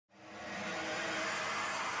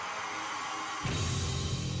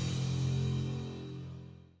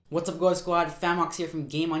What's up, Go Squad? Famox here from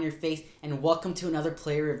Game on Your Face, and welcome to another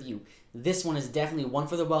player review. This one is definitely one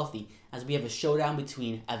for the wealthy, as we have a showdown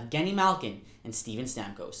between Evgeni Malkin and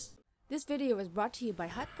Stamkos. This video is brought to you by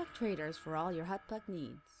Hot Puck Traders for all your hot puck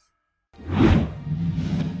needs.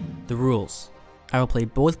 The rules. I will play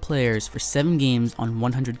both players for 7 games on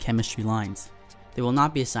 100 chemistry lines. They will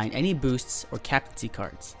not be assigned any boosts or captaincy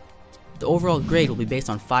cards. The overall grade will be based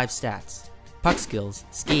on 5 stats: puck skills,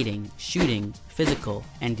 skating, shooting, physical,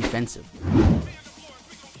 and defensive.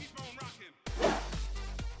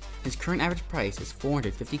 His current average price is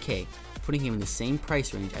 $450k, putting him in the same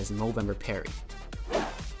price range as November Perry.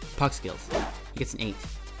 Puck skills. He gets an 8.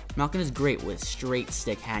 Malkin is great with straight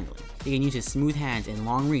stick handling. He can use his smooth hands and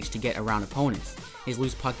long reach to get around opponents. His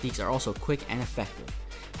loose puck dekes are also quick and effective.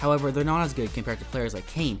 However, they're not as good compared to players like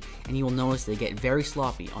Kane, and you will notice they get very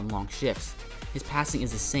sloppy on long shifts. His passing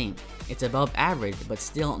is the same. It's above average, but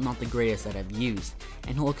still not the greatest that I've used,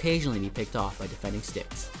 and he'll occasionally be picked off by defending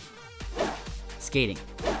sticks. Skating.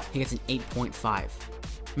 He gets an 8.5.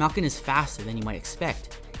 Malkin is faster than you might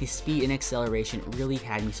expect. His speed and acceleration really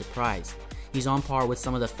had me surprised. He's on par with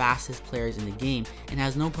some of the fastest players in the game and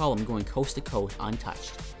has no problem going coast to coast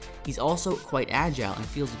untouched. He's also quite agile and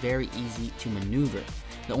feels very easy to maneuver.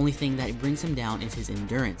 The only thing that brings him down is his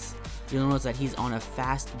endurance. You'll notice that he's on a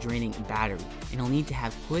fast draining battery, and he'll need to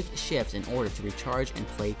have quick shifts in order to recharge and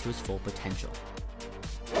play to his full potential.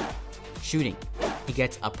 Shooting. He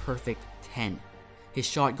gets a perfect 10. His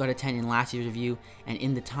shot got a 10 in last year's review, and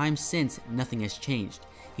in the time since, nothing has changed.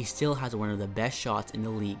 He still has one of the best shots in the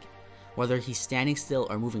league. Whether he's standing still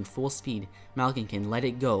or moving full speed, Malkin can let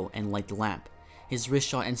it go and light the lamp. His wrist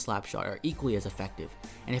shot and slap shot are equally as effective,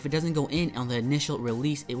 and if it doesn't go in on the initial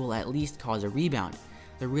release, it will at least cause a rebound.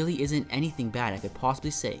 There really isn't anything bad I could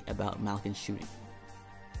possibly say about Malkin's shooting.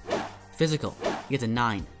 Physical. He gets a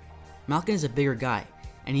 9. Malkin is a bigger guy,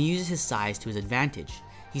 and he uses his size to his advantage.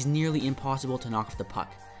 He's nearly impossible to knock off the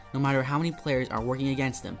puck. No matter how many players are working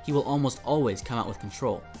against him, he will almost always come out with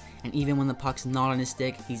control. And even when the puck's not on his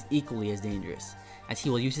stick, he's equally as dangerous, as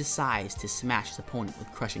he will use his size to smash his opponent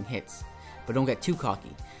with crushing hits. But don't get too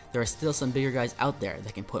cocky, there are still some bigger guys out there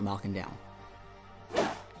that can put Malkin down.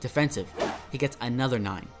 Defensive. He gets another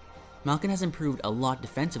 9. Malkin has improved a lot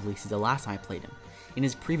defensively since the last time I played him. In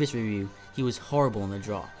his previous review, he was horrible in the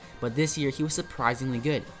draw, but this year he was surprisingly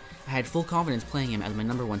good. I had full confidence playing him as my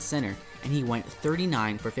number 1 center, and he went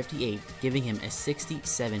 39 for 58, giving him a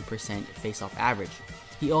 67% face-off average.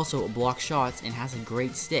 He also blocks shots and has a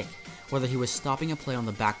great stick. Whether he was stopping a play on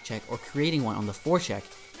the back check or creating one on the forecheck,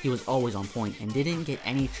 he was always on point and didn't get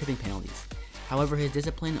any tripping penalties. However, his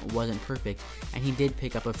discipline wasn't perfect, and he did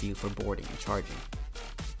pick up a few for boarding and charging.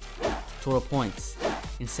 Total points.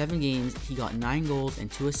 In 7 games, he got 9 goals and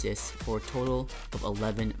 2 assists for a total of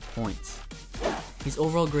 11 points. His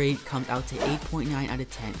overall grade comes out to 8.9 out of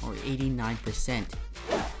 10, or 89%.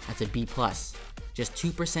 That's a B+, just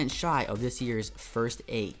 2% shy of this year's first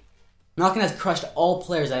A. Malkin has crushed all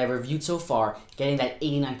players that I've reviewed so far, getting that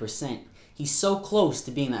 89%. He's so close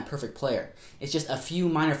to being that perfect player. It's just a few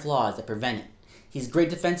minor flaws that prevent it. He's great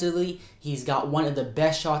defensively, he's got one of the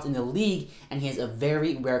best shots in the league, and he has a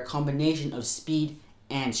very rare combination of speed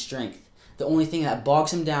and strength. The only thing that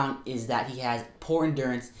bogs him down is that he has poor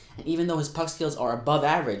endurance, and even though his puck skills are above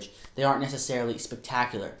average, they aren't necessarily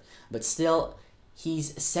spectacular. But still,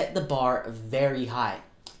 he's set the bar very high.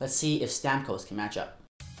 Let's see if Stamkos can match up.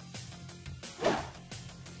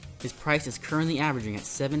 His price is currently averaging at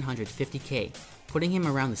 $750k, putting him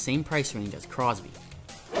around the same price range as Crosby.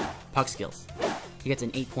 Puck skills. He gets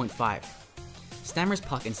an 8.5. Stammer's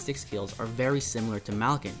puck and stick skills are very similar to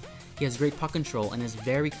Malkin. He has great puck control and is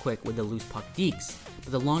very quick with the loose puck dekes,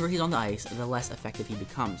 but the longer he's on the ice, the less effective he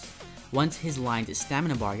becomes. Once his line's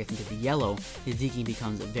stamina bar gets into the yellow, his deking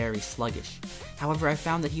becomes very sluggish. However, I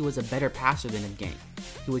found that he was a better passer than Evgeni.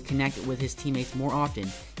 He would connect with his teammates more often,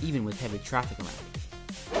 even with heavy traffic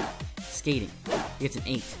around. Skating. He gets an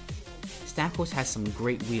 8. Stamkos has some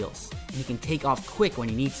great wheels, and he can take off quick when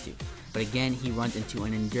he needs to, but again he runs into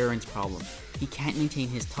an endurance problem. He can't maintain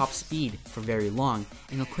his top speed for very long,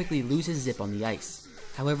 and he'll quickly lose his zip on the ice.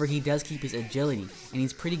 However, he does keep his agility, and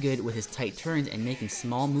he's pretty good with his tight turns and making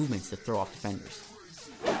small movements to throw off defenders.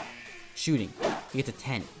 Shooting. He gets a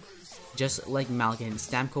 10. Just like Malkin,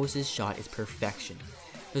 Stamkos' shot is perfection.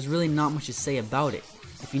 There's really not much to say about it.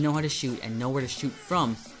 If you know how to shoot and know where to shoot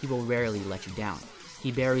from, he will rarely let you down.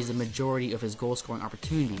 He buries the majority of his goal-scoring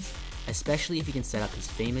opportunities, especially if he can set up his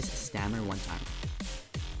famous stammer one-timer.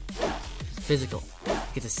 Physical.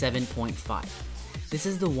 He gets a 7.5. This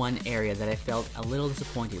is the one area that I felt a little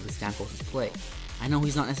disappointed with Stamkos' play. I know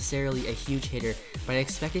he's not necessarily a huge hitter, but I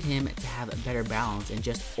expected him to have a better balance and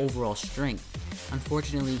just overall strength.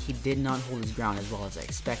 Unfortunately, he did not hold his ground as well as I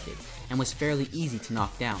expected, and was fairly easy to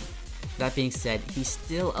knock down. That being said, he's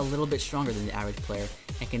still a little bit stronger than the average player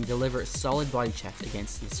and can deliver solid body checks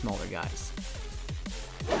against the smaller guys.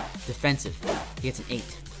 Defensive, he gets an 8.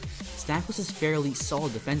 Stamkos is fairly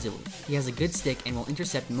solid defensively. He has a good stick and will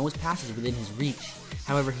intercept most passes within his reach.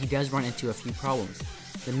 However, he does run into a few problems.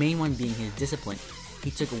 The main one being his discipline. He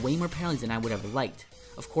took way more penalties than I would have liked.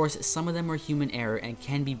 Of course, some of them were human error and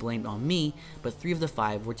can be blamed on me, but 3 of the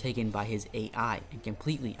 5 were taken by his AI and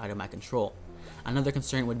completely out of my control. Another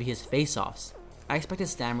concern would be his face-offs. I expected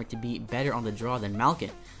Stammer to be better on the draw than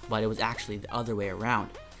Malkin, but it was actually the other way around.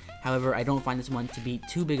 However, I don't find this one to be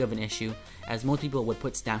too big of an issue, as most people would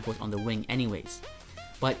put Stamkos on the wing anyways.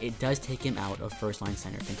 But it does take him out of first-line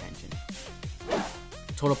center contention.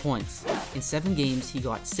 Total points. In 7 games, he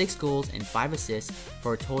got 6 goals and 5 assists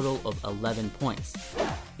for a total of 11 points.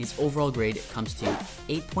 His overall grade comes to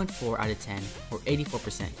 8.4 out of 10, or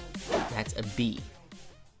 84%. That's a B.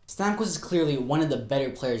 Stamkos is clearly one of the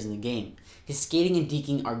better players in the game. His skating and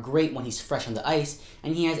deking are great when he's fresh on the ice,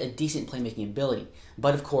 and he has a decent playmaking ability.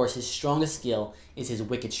 But of course, his strongest skill is his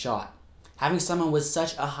wicked shot. Having someone with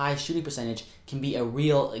such a high shooting percentage can be a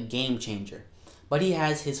real game changer. But he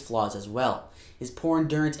has his flaws as well. His poor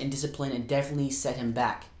endurance and discipline definitely set him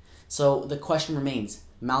back. So the question remains,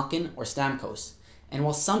 Malkin or Stamkos? And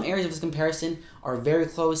while some areas of this comparison are very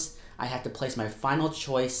close, I have to place my final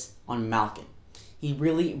choice on Malkin. He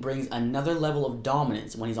really brings another level of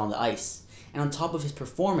dominance when he's on the ice. And on top of his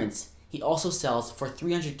performance, he also sells for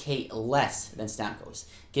 $300K less than Stamkos,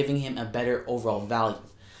 giving him a better overall value.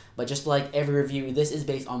 But just like every review, this is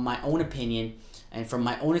based on my own opinion and from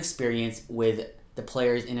my own experience with the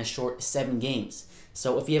players in a short 7 games.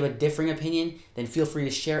 So if you have a differing opinion, then feel free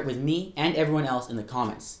to share it with me and everyone else in the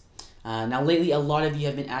comments. Now lately, a lot of you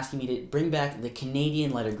have been asking me to bring back the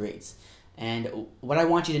Canadian letter grades. And what I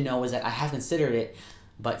want you to know is that I have considered it,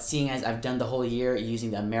 but seeing as I've done the whole year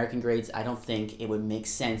using the American grades, I don't think it would make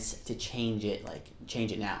sense to change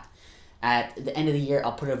it now. At the end of the year,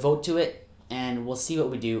 I'll put a vote to it, and we'll see what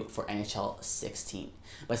we do for NHL 16.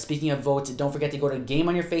 But speaking of votes, don't forget to go to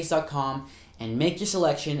GameOnYourFace.com and make your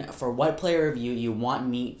selection for what player review you want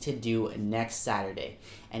me to do next Saturday.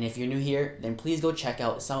 And if you're new here, then please go check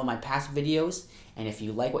out some of my past videos. And if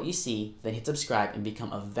you like what you see, then hit subscribe and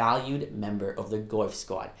become a valued member of the Goif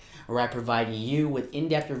Squad, where I provide you with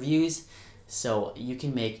in-depth reviews so you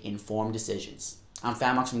can make informed decisions. I'm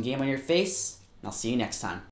Famox from Game On Your Face, and I'll see you next time.